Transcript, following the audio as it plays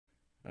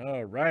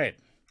All right.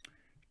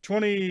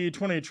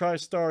 2020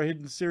 Tristar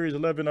Hidden Series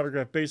 11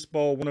 Autograph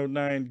Baseball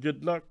 109.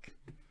 Good luck.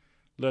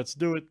 Let's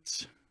do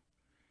it.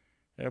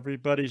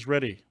 Everybody's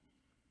ready.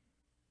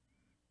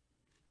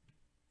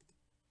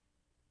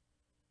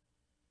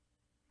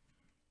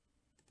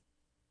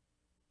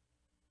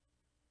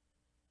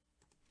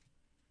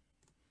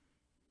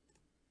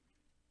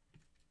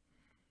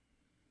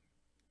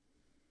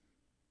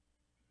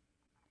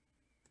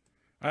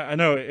 I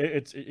know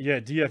yeah,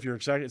 DF, you're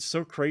exactly. It's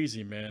so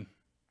crazy, man.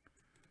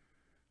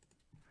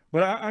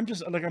 But I'm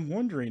just like I'm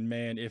wondering,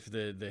 man, if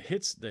the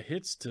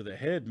hits to the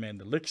head, man,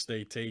 the licks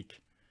they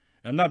take.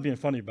 I'm not being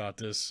funny about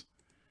this.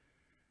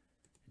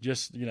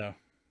 Just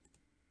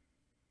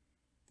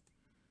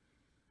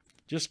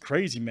just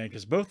crazy, man.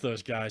 Because both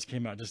those guys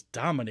came out just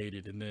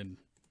dominated, and then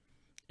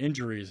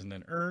injuries, and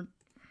then earned.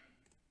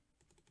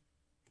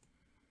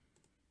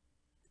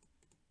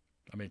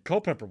 I mean,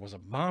 Culpepper was a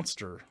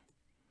monster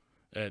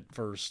at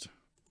first,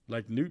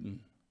 like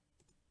Newton.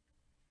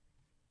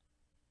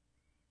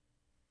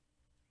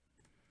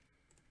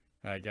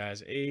 All right,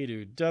 guys, A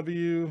to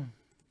W.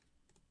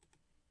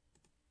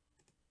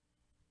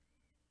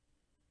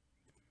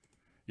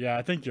 Yeah,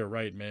 I think you're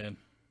right, man.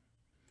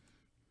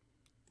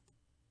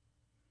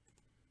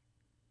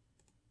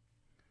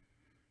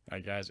 All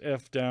right, guys,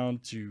 F down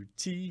to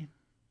T.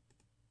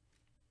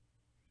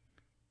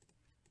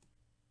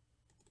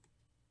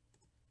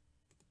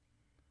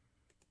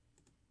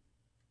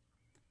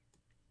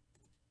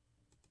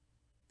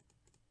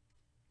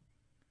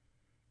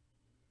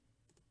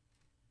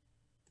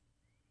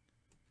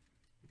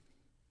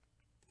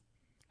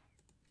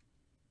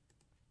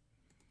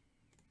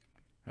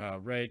 All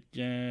right,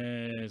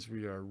 guys,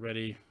 we are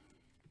ready.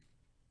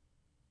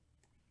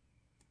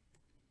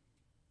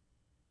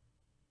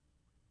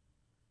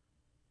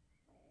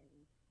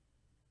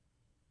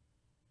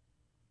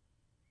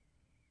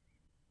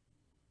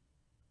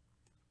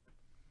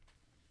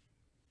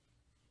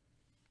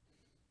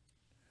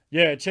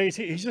 Yeah, Chase,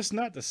 he's just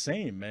not the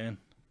same, man.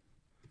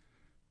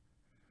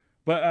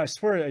 But I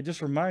swear, it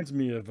just reminds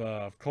me of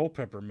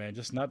Culpepper, man.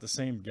 Just not the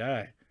same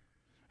guy.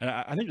 And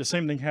I think the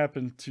same thing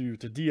happened to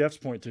DF's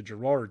point to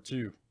Gerard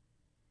too.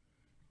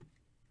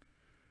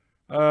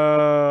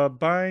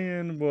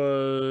 Buy-in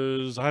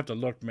was I have to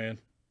look, man.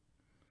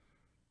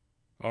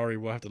 Ari,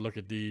 we'll have to look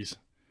at these.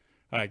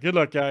 All right, good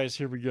luck, guys.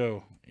 Here we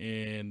go.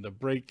 In the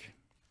break.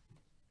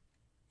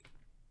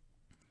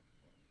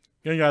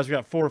 Again, guys, we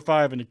got 4 or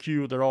 5 in the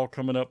queue. They're all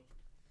coming up.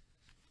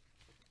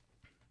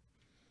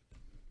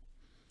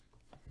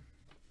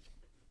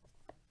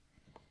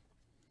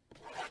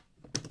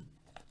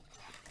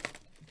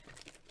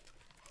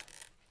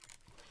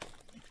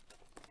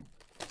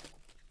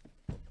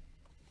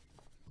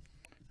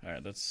 All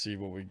right, let's see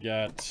what we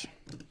got.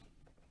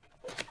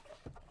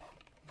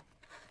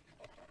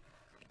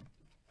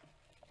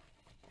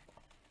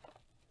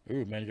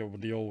 Ooh, man, you go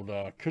with the old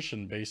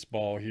cushion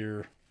baseball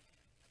here.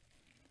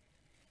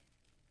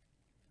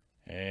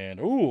 And,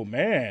 ooh,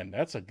 man,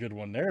 that's a good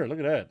one there. Look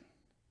at that.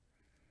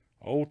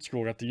 Old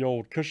school. Got the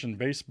old cushion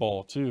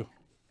baseball, too.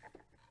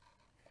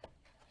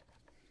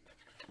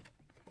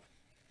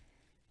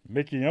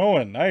 Mickey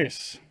Owen,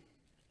 nice.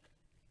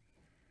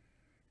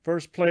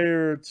 First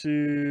player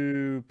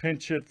to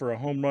pinch hit for a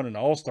home run in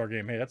an All-Star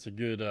game. Hey, that's a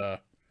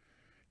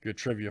good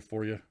trivia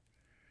for you.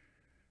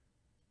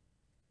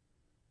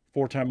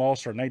 4-time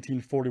All-Star,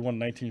 1941,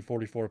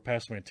 1944.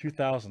 Passed away in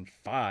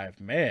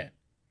 2005. Man,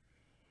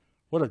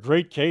 what a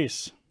great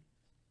case.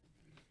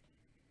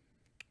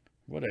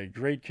 What a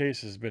great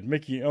case has been.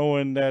 Mickey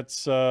Owen,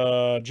 that's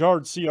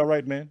Jard C. All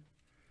right, man.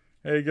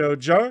 There you go,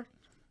 Jard.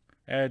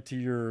 Add to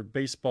your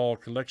baseball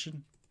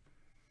collection.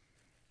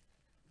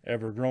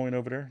 Ever growing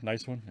over there.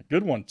 Nice one.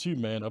 Good one, too,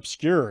 man.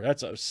 Obscure.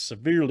 That's a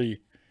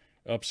severely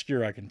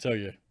obscure, I can tell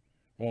you.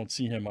 Won't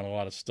see him on a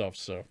lot of stuff,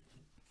 so.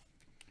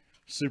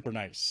 Super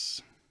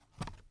nice.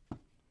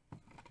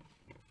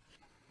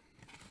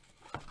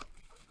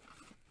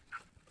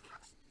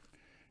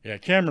 Yeah,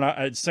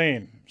 Cameron,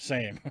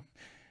 same.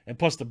 And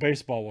plus the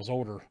baseball was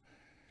older.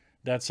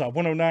 That's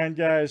 109,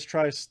 guys.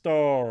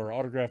 Tristar,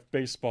 autographed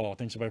baseball.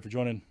 Thanks, everybody, for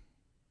joining.